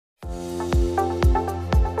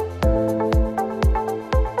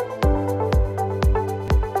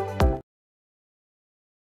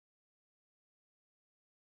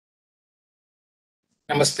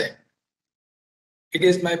Namaste. It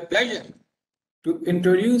is my pleasure to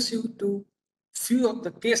introduce you to few of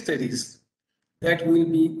the case studies that we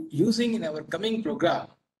will be using in our coming program,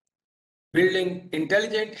 Building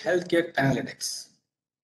Intelligent Healthcare Analytics.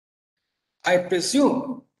 I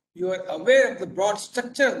presume you are aware of the broad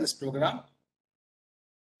structure of this program.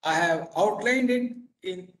 I have outlined it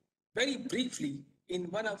in very briefly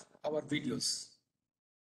in one of our videos.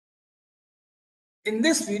 In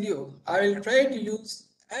this video, I will try to use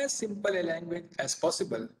as simple a language as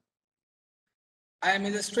possible. I am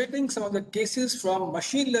illustrating some of the cases from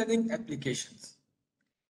machine learning applications.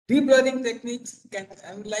 Deep learning techniques can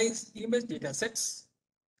analyze image data sets.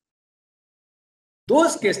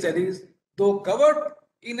 Those case studies, though covered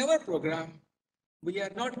in our program, we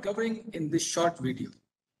are not covering in this short video.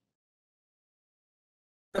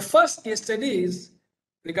 The first case study is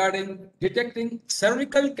regarding detecting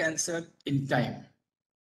cervical cancer in time.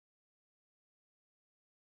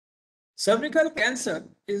 Cervical cancer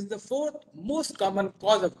is the fourth most common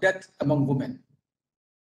cause of death among women.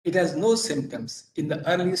 It has no symptoms in the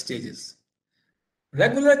early stages.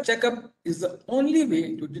 Regular checkup is the only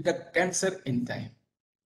way to detect cancer in time.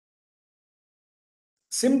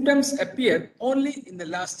 Symptoms appear only in the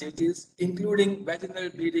last stages, including vaginal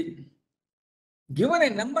bleeding. Given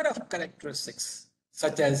a number of characteristics,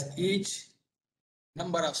 such as age,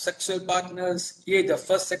 number of sexual partners, age of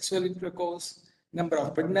first sexual intercourse, number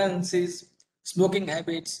of pregnancies, smoking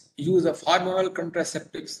habits, use of hormonal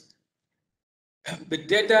contraceptives, with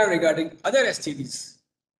data regarding other STDs,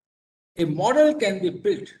 a model can be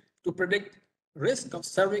built to predict risk of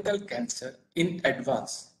cervical cancer in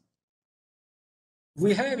advance.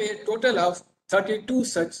 We have a total of 32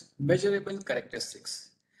 such measurable characteristics,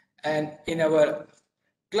 and in our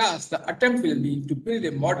class, the attempt will be to build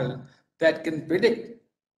a model that can predict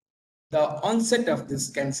the onset of this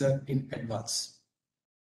cancer in advance.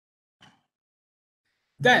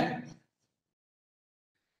 Then,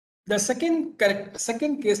 the second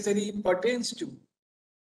case study pertains to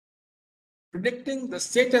predicting the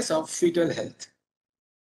status of fetal health.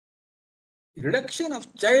 Reduction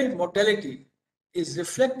of child mortality is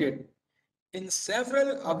reflected in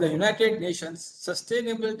several of the United Nations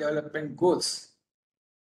Sustainable Development Goals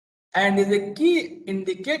and is a key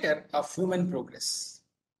indicator of human progress.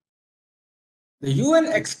 The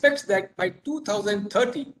UN expects that by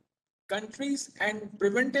 2030, countries and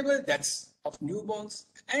preventable deaths of newborns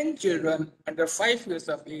and children under 5 years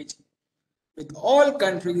of age, with all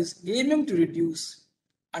countries aiming to reduce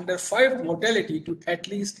under 5 mortality to at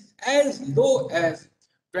least as low as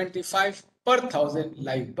 25 per 1,000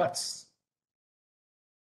 live births.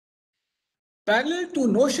 Parallel to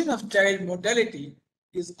notion of child mortality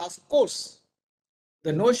is, of course,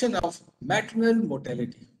 the notion of maternal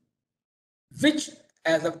mortality, which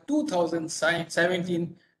as of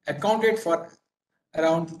 2017 accounted for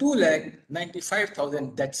around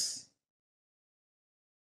 2,95,000 deaths.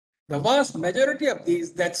 The vast majority of these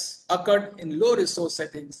deaths occurred in low resource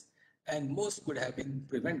settings and most could have been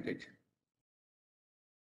prevented.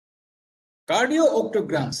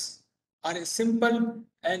 Cardiooctograms are a simple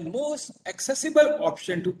and most accessible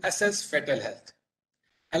option to assess fetal health,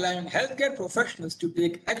 allowing healthcare professionals to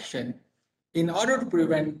take action in order to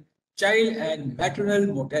prevent child and maternal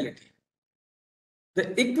mortality.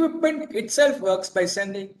 The equipment itself works by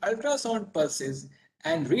sending ultrasound pulses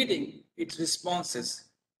and reading its responses,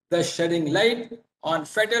 thus shedding light on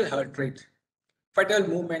fetal heart rate, fetal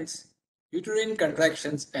movements, uterine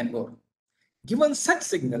contractions, and more. Given such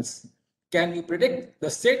signals, can we predict the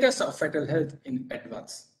status of fetal health in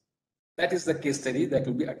advance? That is the case study that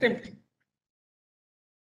we'll be attempting.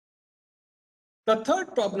 The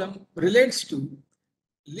third problem relates to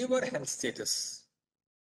liver health status.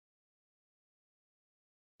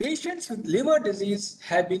 Patients with liver disease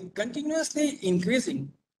have been continuously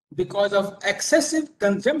increasing because of excessive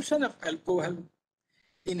consumption of alcohol,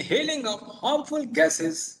 inhaling of harmful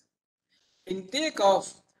gases, intake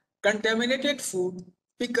of contaminated food,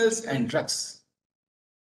 pickles, and drugs.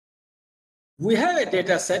 We have a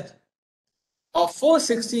data set of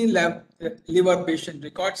 416 liver patient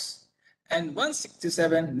records and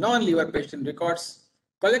 167 non-liver patient records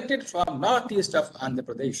collected from northeast of Andhra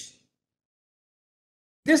Pradesh.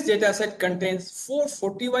 This dataset contains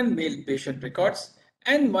 441 male patient records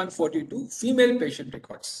and 142 female patient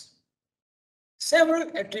records. Several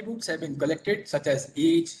attributes have been collected, such as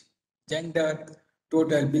age, gender,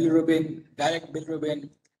 total bilirubin, direct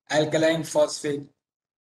bilirubin, alkaline phosphate,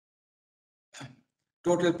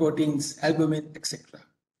 total proteins, albumin, etc.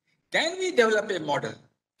 Can we develop a model,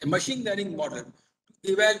 a machine learning model,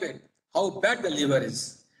 to evaluate how bad the liver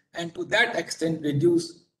is and to that extent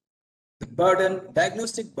reduce the burden,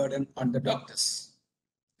 diagnostic burden on the doctors.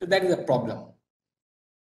 So that is a problem.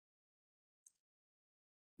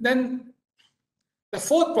 Then the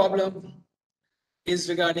fourth problem is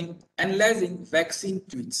regarding analyzing vaccine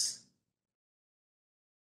tweets.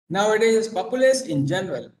 Nowadays, populace in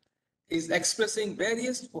general is expressing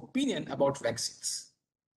various opinions about vaccines.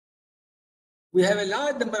 We have a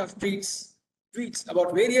large number of tweets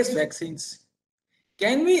about various vaccines.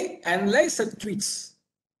 Can we analyze such tweets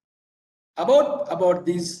about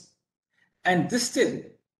these and distill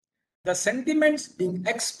the sentiments being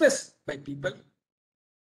expressed by people?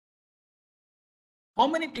 How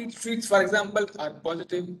many tweets, for example, are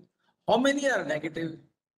positive? How many are negative?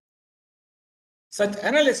 Such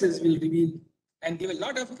analysis will reveal and give a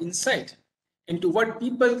lot of insight into what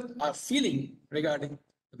people are feeling regarding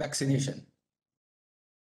vaccination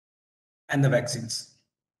and the vaccines.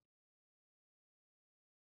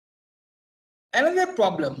 Another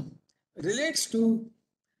problem relates to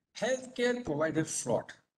healthcare provider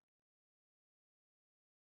fraud.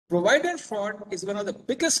 Provider fraud is one of the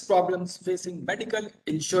biggest problems facing medical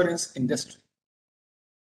insurance industry.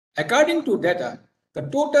 According to data, the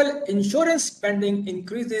total insurance spending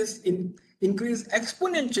increased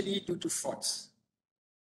exponentially due to frauds.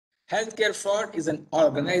 Healthcare fraud is an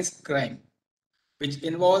organized crime which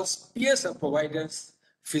involves peers of providers,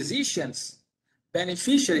 physicians,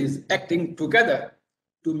 beneficiaries acting together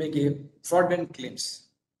to make fraudulent claims.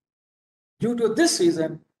 Due to this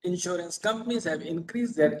reason, insurance companies have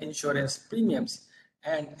increased their insurance premiums,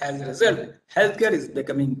 and as a result, healthcare is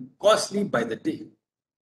becoming costly by the day.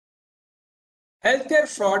 Healthcare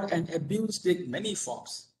fraud and abuse take many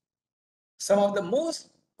forms. Some of the most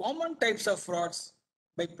common types of frauds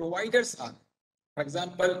by providers are, for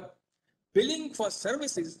example, billing for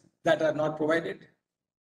services that are not provided,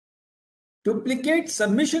 duplicate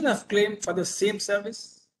submission of claim for the same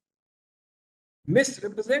service,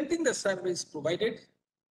 misrepresenting the service provided,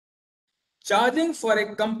 charging for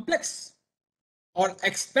a complex or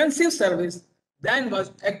expensive service than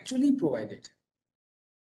was actually provided,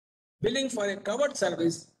 billing for a covered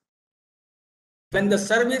service when the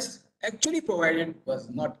service actually provided was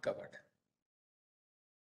not covered.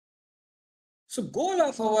 So, goal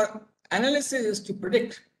of our analysis is to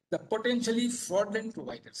predict the potentially fraudulent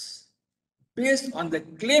providers based on the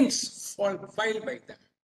claims filed by them.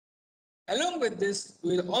 Along with this,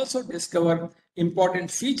 we will also discover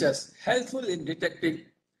important features helpful in detecting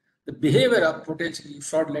the behavior of potentially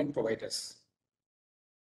fraudulent providers.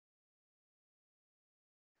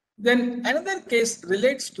 Then another case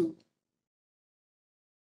relates to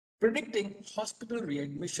predicting hospital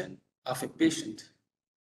readmission of a patient.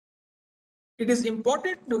 It is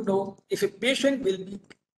important to know if a patient will be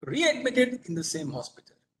readmitted in the same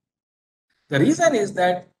hospital. The reason is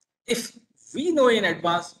that if we know in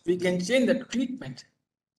advance, we can change the treatment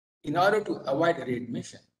in order to avoid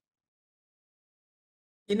readmission.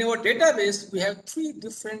 In our database, we have three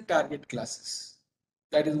different target classes.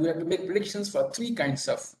 That is, we have to make predictions for three kinds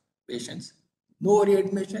of patients. No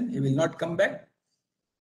readmission, he will not come back.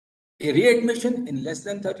 A readmission in less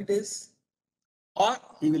than 30 days, or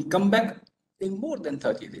he will come back in more than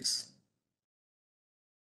 30 days.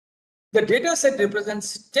 The data set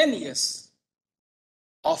represents 10 years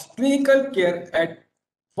of clinical care at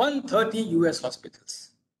 130 US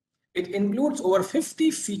hospitals. It includes over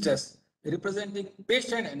 50 features representing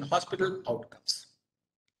patient and hospital outcomes.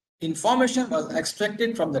 Information was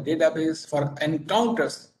extracted from the database for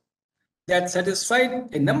encounters that satisfied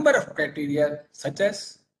a number of criteria, such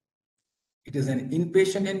as it is an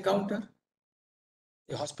inpatient encounter,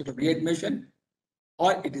 a hospital readmission,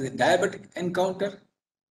 or it is a diabetic encounter.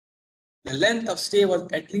 The length of stay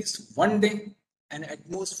was at least 1 day and at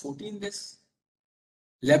most 14 days.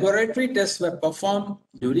 Laboratory tests were performed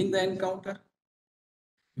during the encounter.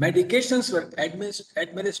 Medications were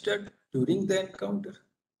administered during the encounter.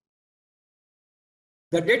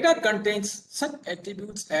 The data contains such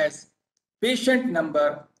attributes as patient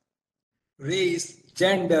number, race,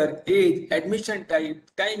 gender, age, admission type,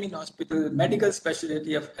 time in hospital, medical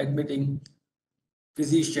specialty of admitting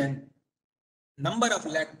physician, number of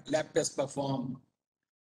lab tests performed,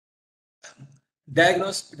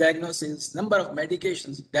 diagnosis, number of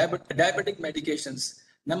medications, diabetic medications,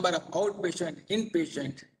 number of outpatient,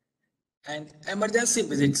 inpatient, and emergency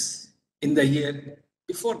visits in the year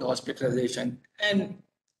before the hospitalization, and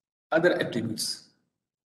other attributes.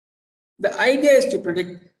 The idea is to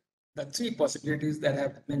predict the three possibilities that I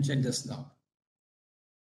have mentioned just now.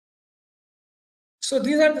 So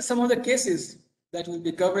these are some of the cases that we'll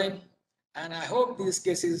be covering, and I hope these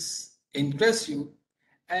cases interest you,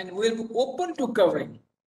 and we'll be open to covering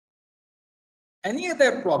any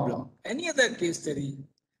other problem, any other case study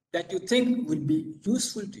that you think will be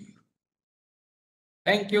useful to you.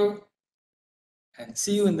 Thank you and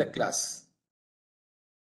see you in the class.